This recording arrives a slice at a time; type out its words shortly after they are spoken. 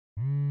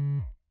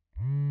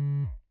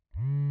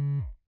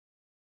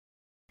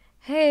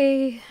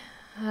Hey,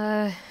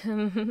 uh,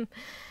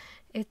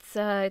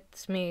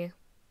 it's me.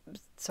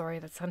 Sorry,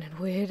 that sounded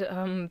weird.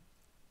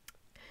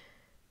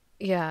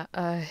 Yeah,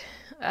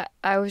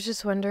 I was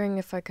just wondering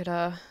if I could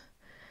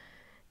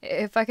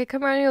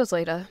come around yours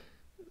later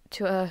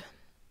to,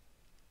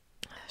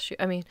 shoot,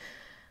 I mean,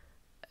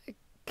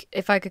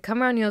 if I could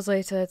come around yours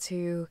later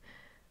to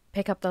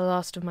pick up the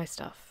last of my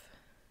stuff.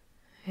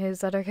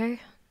 Is that okay?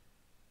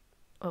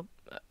 Well,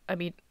 I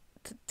mean,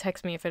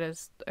 text me if it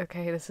is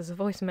okay. This is a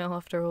voicemail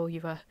after all.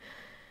 You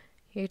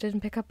didn't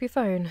pick up your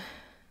phone.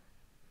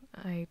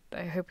 I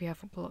hope you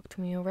haven't blocked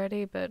me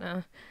already, but,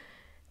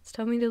 it's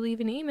told me to leave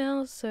an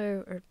email,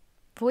 or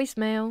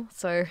voicemail,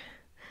 so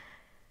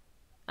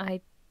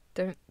I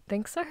don't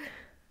think so.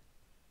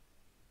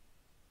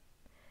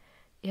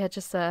 Yeah,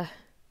 just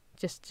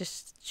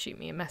shoot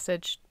me a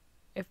message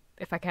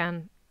if I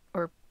can,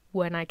 or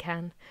when I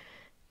can,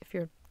 if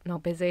you're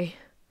not busy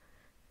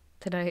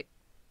tonight.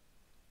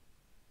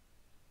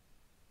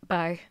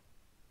 Bye.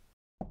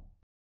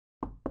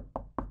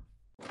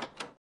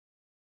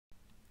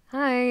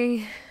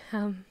 Hi.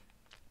 Um,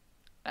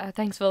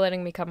 thanks for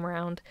letting me come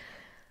around.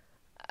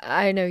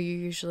 I know you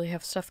usually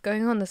have stuff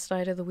going on this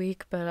night of the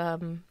week,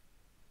 but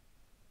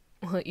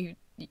well, you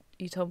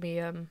told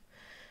me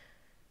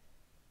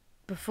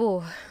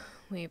before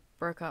we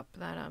broke up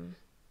that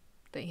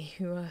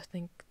you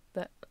think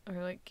that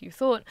or like you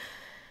thought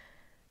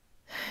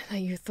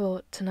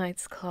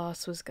tonight's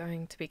class was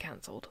going to be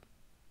cancelled.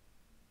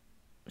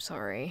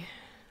 Sorry.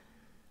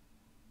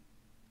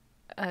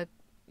 Uh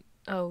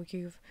oh,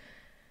 you've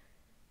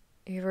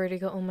already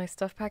got all my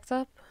stuff packed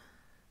up?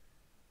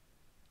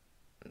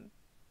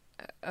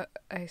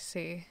 I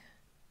see.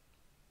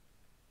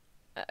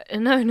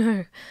 No,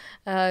 no.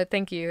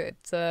 Thank you.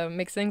 It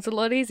makes things a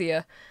lot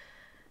easier.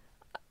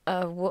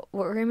 What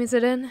room is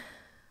it in?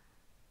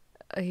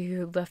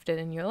 You left it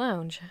in your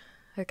lounge.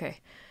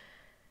 Okay.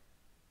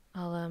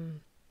 I'll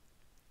um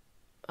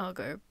I'll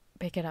go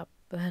pick it up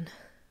then.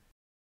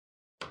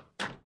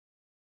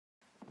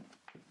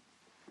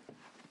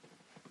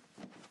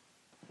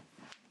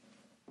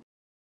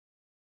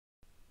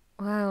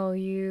 Wow,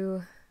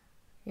 you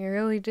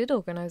really did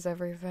organize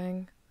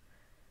everything.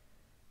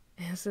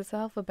 Is this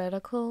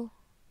alphabetical?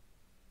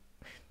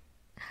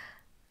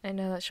 I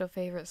know that's your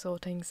favorite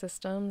sorting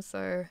system,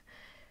 so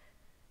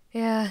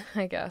yeah,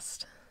 I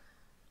guessed.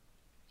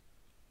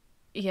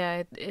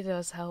 Yeah, it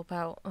does help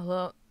out a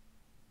lot.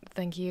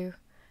 Thank you.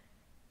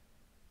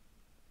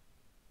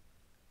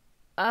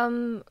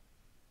 Um,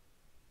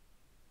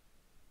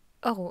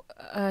 oh,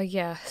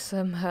 yeah,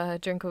 some uh,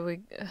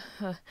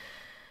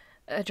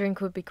 a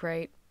drink would be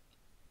great.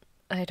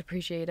 I'd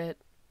appreciate it.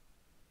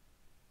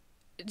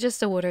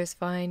 Just a water's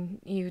fine.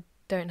 You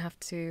don't have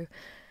to,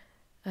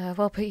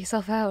 put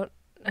yourself out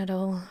at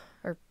all,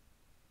 or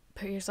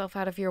put yourself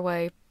out of your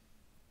way.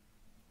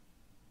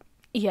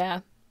 Yeah,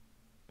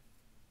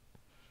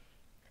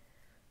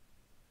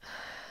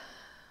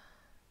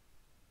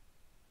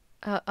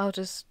 I'll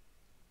just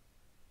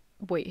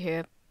wait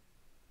here.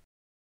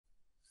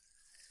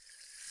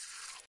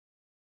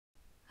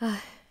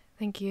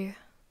 Thank you.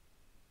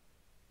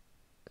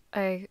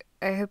 I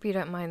hope you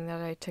don't mind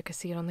that I took a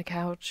seat on the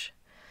couch.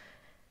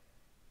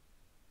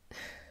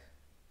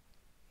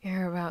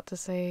 You're about to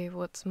say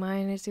what's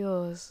mine is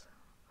yours,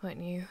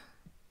 weren't you?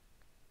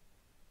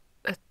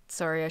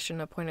 Sorry, I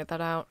shouldn't have pointed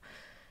that out.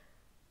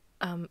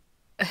 Um,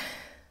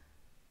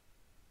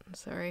 I'm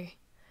sorry.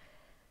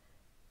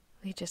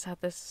 We just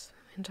had this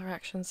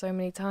interaction so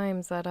many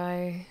times that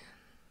I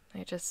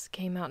just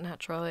came out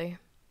naturally.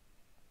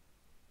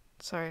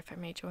 Sorry if I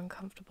made you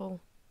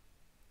uncomfortable.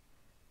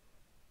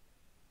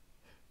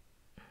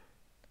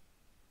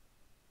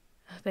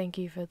 Thank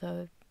you for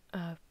the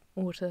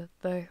water,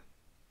 though,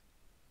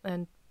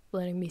 and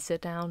letting me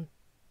sit down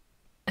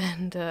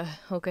and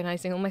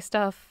organizing all my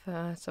stuff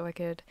so I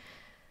could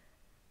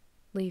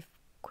leave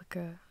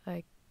quicker,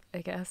 I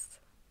guess.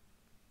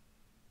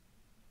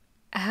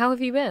 How have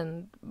you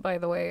been, by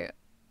the way?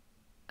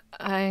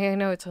 I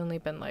know it's only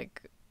been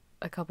like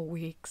a couple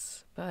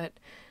weeks, but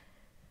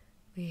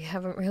we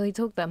haven't really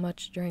talked that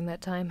much during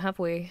that time, have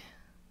we?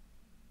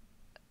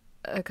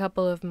 A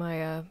couple of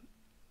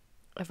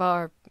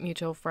our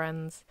mutual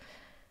friends,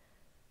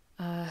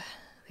 uh,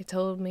 they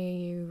told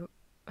me you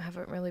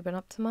haven't really been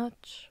up to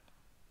much.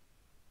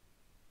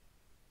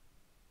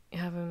 You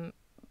haven't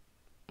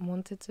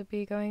wanted to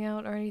be going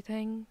out or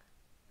anything.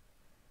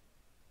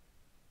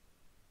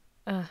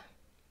 Uh,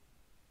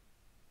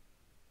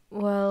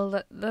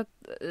 well, that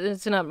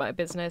it's not my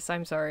business.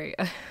 I'm sorry.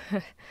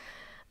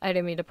 I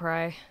didn't mean to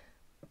pry.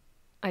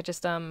 I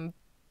just you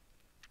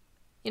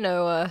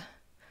know,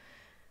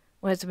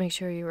 wanted to make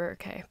sure you were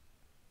okay.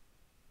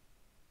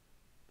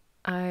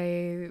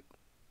 I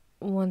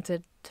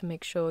wanted to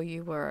make sure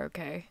you were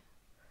okay.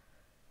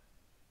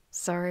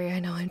 Sorry, I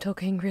know I'm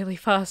talking really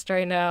fast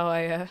right now.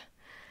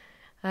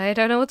 I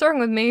don't know what's wrong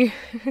with me.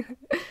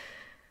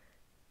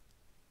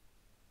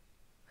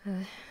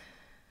 uh,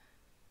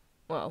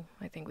 well,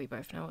 I think we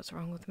both know what's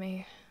wrong with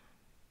me.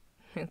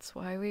 It's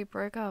why we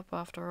broke up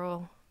after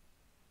all.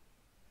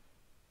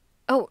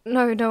 Oh,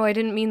 no, I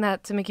didn't mean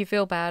that to make you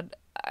feel bad.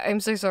 I'm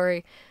so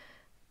sorry.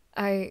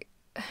 I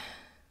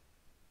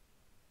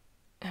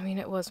mean,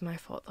 it was my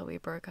fault that we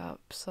broke up,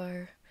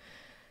 so...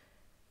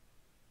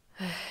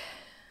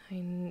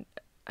 I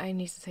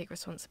need to take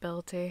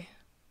responsibility.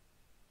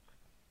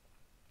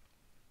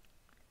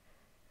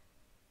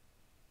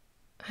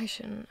 I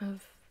shouldn't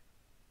have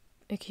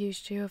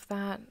accused you of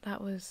that. That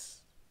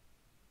was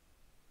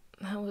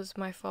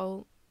my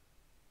fault.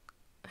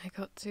 I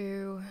got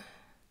too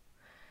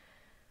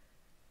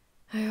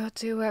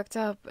worked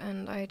up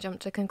and I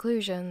jumped to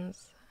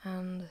conclusions,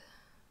 and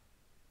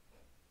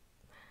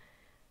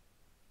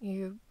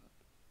you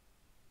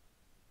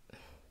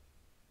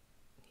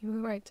were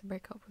right to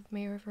break up with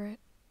me over it.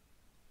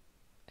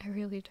 I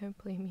really don't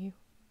blame you.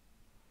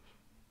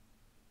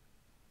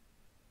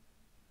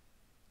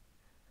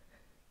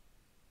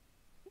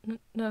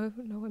 No,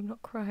 I'm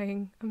not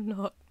crying. I'm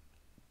not.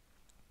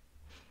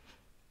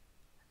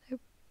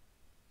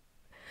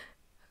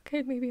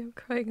 Okay, maybe I'm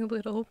crying a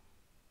little.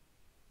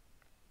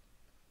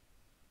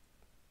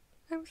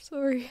 I'm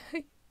sorry.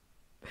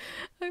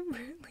 I'm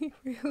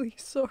really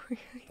sorry.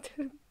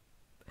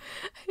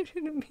 I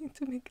didn't mean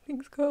to make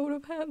things go out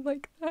of hand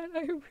like that.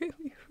 I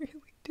really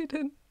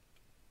didn't.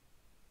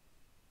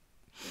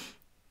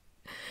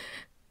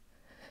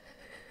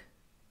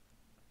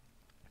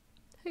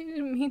 I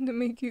didn't mean to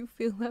make you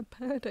feel that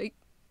bad. I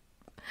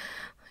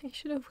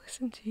should have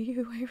listened to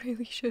you. I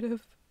really should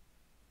have.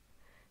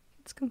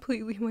 It's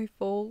completely my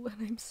fault,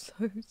 and I'm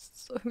so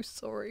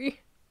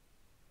sorry.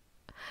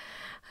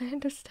 I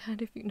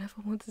understand if you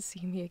never want to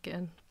see me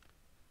again.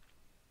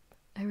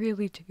 I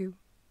really do.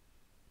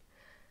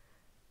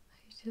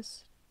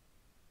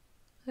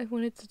 I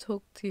wanted to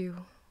talk to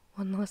you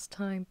one last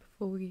time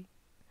before we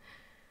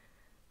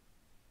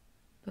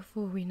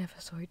never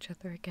saw each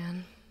other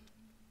again.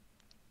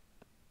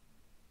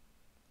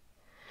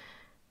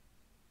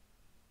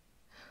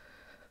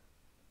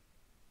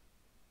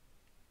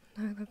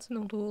 No, that's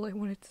not all I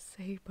wanted to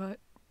say, but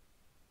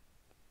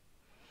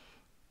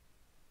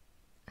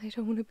I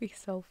don't want to be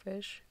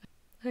selfish.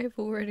 I've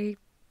already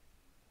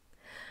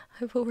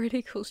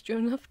caused you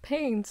enough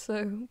pain,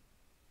 so...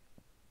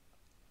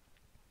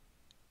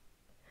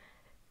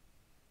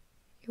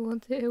 You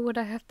want to hear what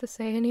I have to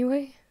say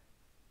anyway?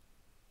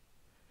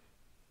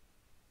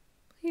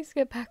 Please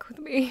get back with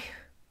me.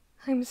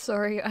 I'm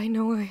sorry, I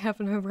know I have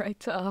no right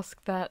to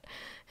ask that,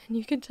 and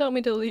you can tell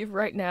me to leave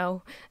right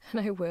now,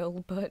 and I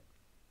will, but...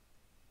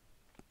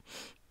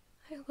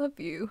 I love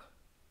you.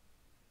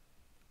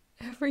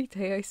 Every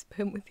day I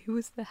spent with you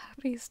was the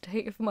happiest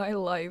day of my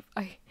life.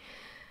 I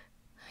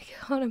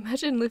can't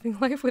imagine living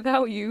life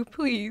without you,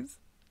 please.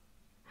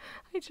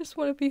 I just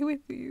want to be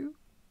with you.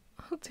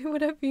 I'll do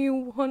whatever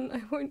you want.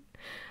 I won't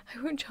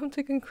jump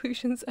to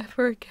conclusions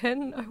ever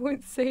again. I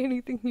won't say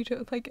anything you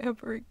don't like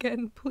ever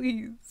again,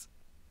 please.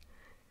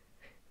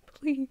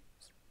 Please.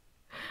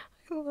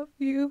 I love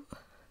you.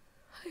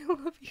 I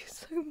love you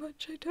so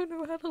much. I don't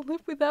know how to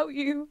live without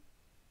you.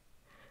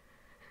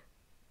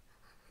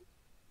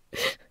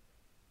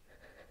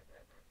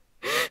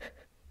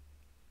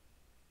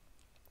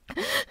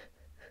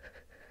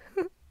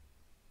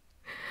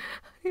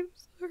 I'm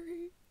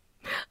sorry.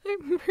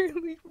 I'm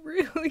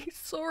really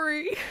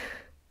sorry.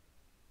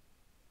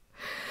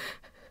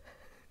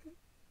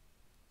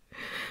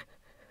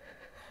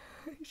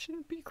 I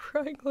shouldn't be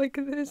crying like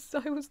this.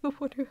 I was the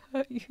one who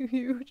hurt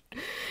you.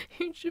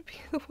 You should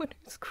be the one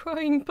who's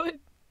crying, but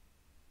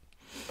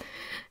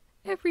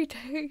every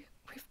day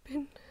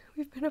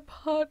we've been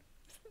apart.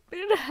 It's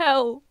been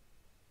hell.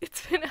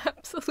 It's been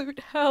absolute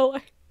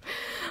hell.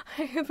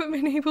 I haven't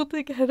been able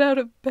to get out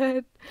of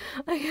bed.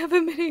 I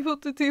haven't been able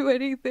to do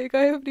anything.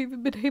 I haven't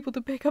even been able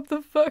to pick up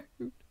the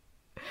phone.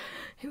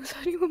 It was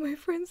only when my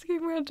friends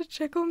came around to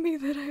check on me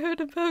that I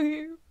heard about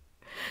you.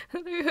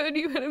 And I heard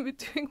you hadn't been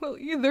doing well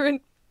either,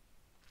 and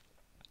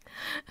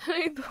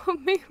I thought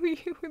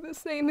maybe you were the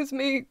same as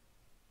me.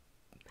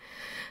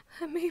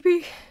 And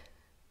maybe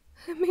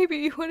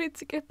you wanted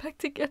to get back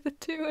together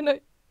too, and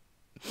I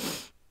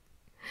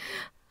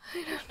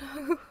don't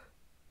know.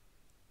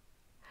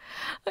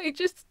 I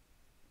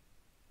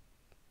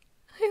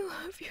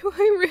love you. I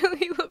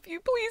really love you.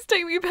 Please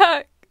take me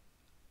back.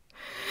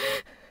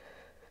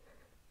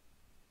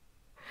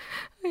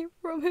 I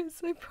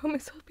promise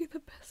I'll be the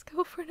best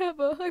girlfriend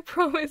ever. I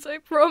promise.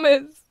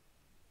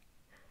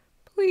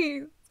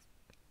 Please.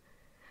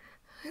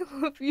 I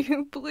love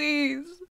you, please.